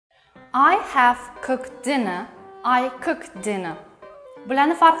I have cooked dinner. I cooked dinner.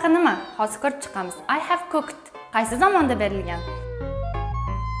 Bularning farqi nima? Hozir ko'rib chiqamiz. I have cooked qaysi zamonda berilgan?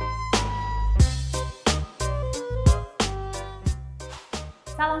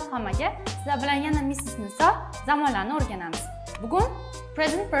 Salom hammaga. Sizlar bilan yana Mrs. Niso zamonlarni o'rganamiz. Bugun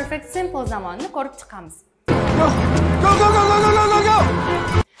present perfect simple zamonini ko'rib chiqamiz. Go!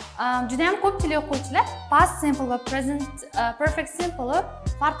 Juda ham ko'pchilik o'quvchilar past simple va present perfect simple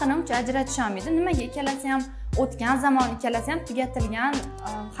farqini uncha ajratish olmaydi. Nimaga ikkalasi ham o'tgan zamon, ikkalasi ham tugatilgan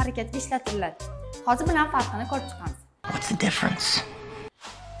harakatga ishlatiladi. Hozir bilan farqini ko'rib chiqamiz. What's the difference?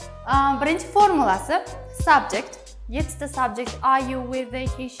 Birinchi formulasi subject. 7 ta subject are you, with, they,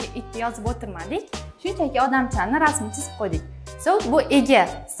 he, she, it yozib o'tirmadik. Shunchaki odamchani rasmini chizib qo'ydik. So bu ega,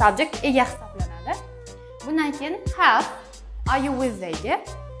 subject ega hisoblanadi. Bundan keyin have, are you with theyga,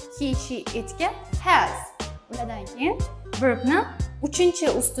 he, she, itga has. Ulardan keyin verbni 3-chi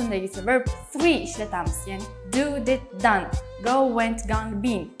ustundagisi verb 3 ishlatamiz. Ya'ni do, did, done, go, went, gone,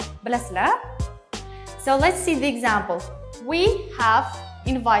 been. Bilasizlar? So let's see the example. We have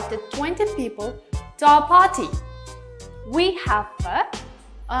invited 20 people to our party. We have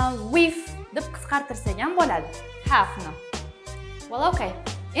we've deb qisqartirsak ham bo'ladi. Have ni. Well, okay.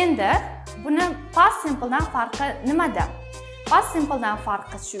 Endi buni past simple dan farqi nimada? Past simple dan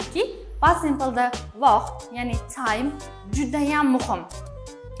farqi shuki, past simple da vaqt, ya'ni time juda ham muhim.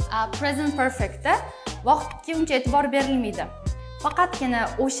 Present perfect da vaqtga uncha e'tibor berilmaydi. Faqatgina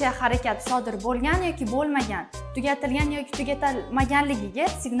o'sha harakat sodir bo'lgan yoki bo'lmagan, tugatilgan yoki tugatilmaganligiga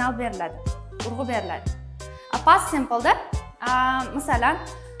signal beriladi, urg'u beriladi. Past simple da masalan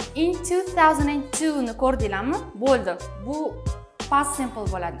in 2002 ni ko'rdinglarmi? Bo'ldi. Bu past simple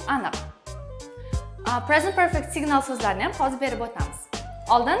bo'ladi, aniq. Present perfect signal so'zlarni ham hozir berib o'tamiz.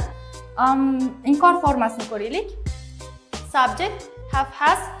 Oldin inkor formasini ko'raylik. Subject, have,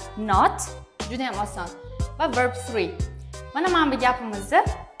 has, not, juda ham oson. Va verb 3. Mana bu gapimizni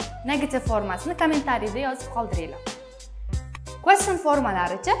negative formasini kommentariyada yozib qoldiringlar. Question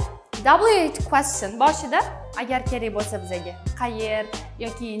formalaricha WH question boshida agar kerak bo'lsa bizga qayer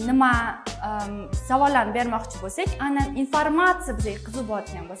yoki nima savollarni bermoqchi bo'lsak, aynan informatsiya bizga qiziq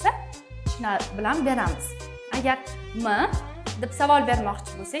bo'lgan bo'lsa, shular bilan beramiz. Agar deb savol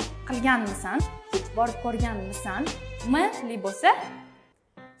bermoqchi bo'lsak, qilganmisan, hech borib ko'rganmisan, li bo'lsa,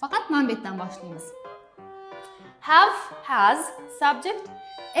 faqat mana bu yerdan boshlaymiz. Have, has, subject,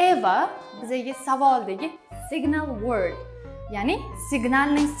 ever bizga savoldagi signal word, ya'ni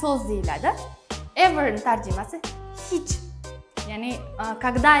signalning so'z deyiladi. Ever tarjimasi hech, ya'ni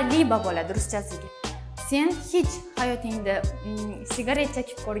когда-либо bo'ladi ruschasiga. Sen hech hayotingda sigaret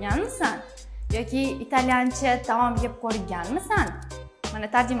chekib ko'rganmisan yoki italyancha taom yeb ko'rganmisan? Mana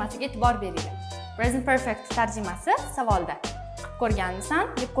tarjimasiga e'tibor beringlar. Present perfect tarjimasi savolda. Qilib ko'rganmisan,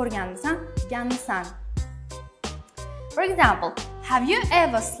 yeb ko'rganmisan, yeganmisan. For example, have you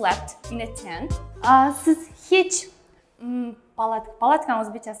ever slept in a tent? Siz hech palatkani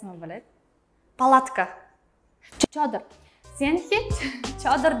o'zbekchasi nima bo'ladi? Palatka. Chodir. Sen hech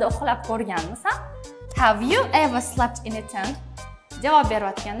chodirda uxlab ko'rganmisan? Have you ever slept in a tent? Javob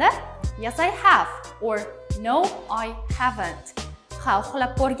berayotganda yes I have or no I haven't. Ha,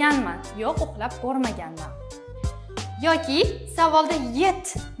 uxlab ko'rganman, yo'q uxlab ko'rmaganman. Yoki savolda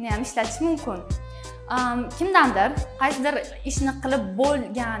yet ni ham ishlatish mumkin. Kimdandir qaysidir ishni qilib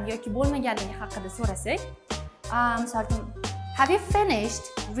bo'lgan yoki bo'lmaganligi haqida so'rasak, misol uchun have you finished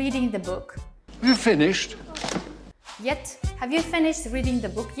reading the book? Have you finished? Yet. Have you finished reading the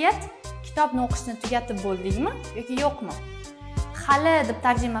book yet? Kitobni o'qishni tugatib bo'ldingmi yoki yo'qmi? Hali deb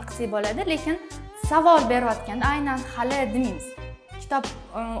tarjima qilsak bo'ladi, lekin savol berayotganda aynan hali demaymiz. Kitob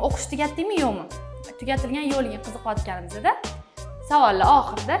o'qish tugatdingmi yo'qmi? Tugatilgan yo'liga qiziqayotganimizda savollar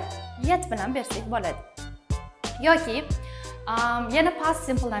oxirida yet bilan bersak bo'ladi. Yoki yana past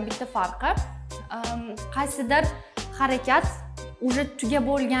simple dan bitta farqi, qaysidir harakat уже tugab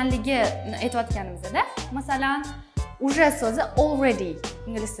bo'lganligini aytayotganimizda, masalan, уже so'zi already,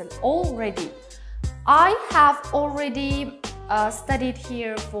 ingliz tilida already. I have already studied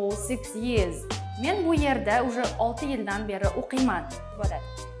here for 6 years. Men bu yerda уже 6 yildan beri o'qiyman bo'ladi.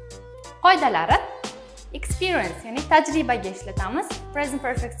 Qoidalari experience, ya'ni tajribaga ishlatamiz. Present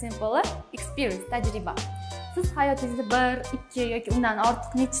perfect simple experience, tajriba. Siz hayotingizda 1, 2 yoki undan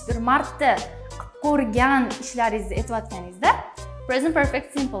ortiq nechidir marta qilib ko'rgan ishlaringizni aytayotganingizda present perfect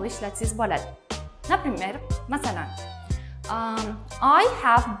simple ishlatsangiz bo'ladi. Например, masalan, I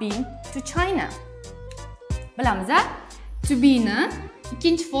have been to China. Bilamiz, to be ni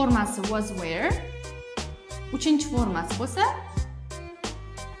ikkinchi formasi was where, uchinchi formasi bo'lsa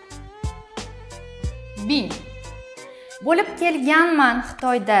been. Bo'lib kelganman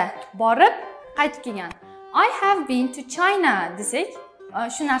Xitoyda, borib qaytib kelgan. I have been to China desak,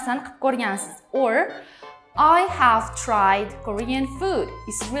 shu narsani qilib ko'rgansiz. Or I have tried Korean food.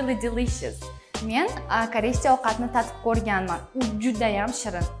 It's really delicious. Men koreyscha ovqatni tatib ko'rganman. U juda ham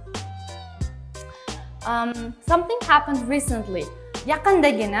shirin. Something happened recently.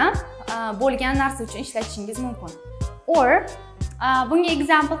 Yaqindagina bo'lgan narsa uchun ishlatishingiz mumkin. Or bunga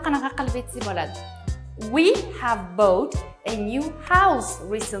example qanaqa qilib aytsak bo'ladi? We have bought a new house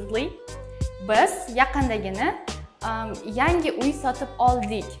recently. Biz yaqindagina yangi uy sotib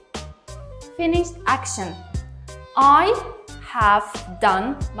oldik. Finished action. I have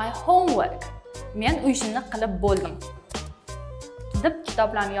done my homework. Men uy ishimni qilib bo'ldim. Deb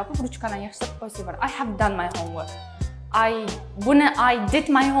kitoblarni yopib ruchkalarni yig'ishtirib qo'ysak bo'ladi. I have done my homework. Buni I did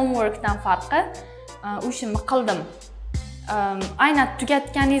my homework dan farqi uy ishimni qildim. Aynan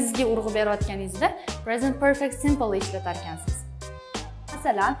tugatganingizga urg'u berayotganingizda present perfect simple ishlatar ekansiz.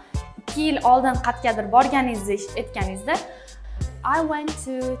 Masalan, 2 yil oldin qayergadir borganingizda aytganingizda I went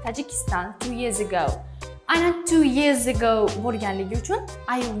to Tajikistan 2 years ago. Aynan 2 years ago bo'lganligi uchun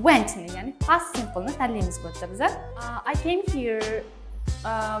I went ni, ya'ni past simple ni tanlaymiz bu yerda biz. I came here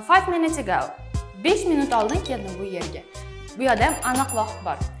 5 minutes ago. 5 minut oldin keldim bu yerga. Bu yerda ham aniq vaqt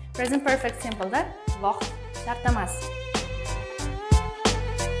bor. Present perfect simple da vaqt shart emas.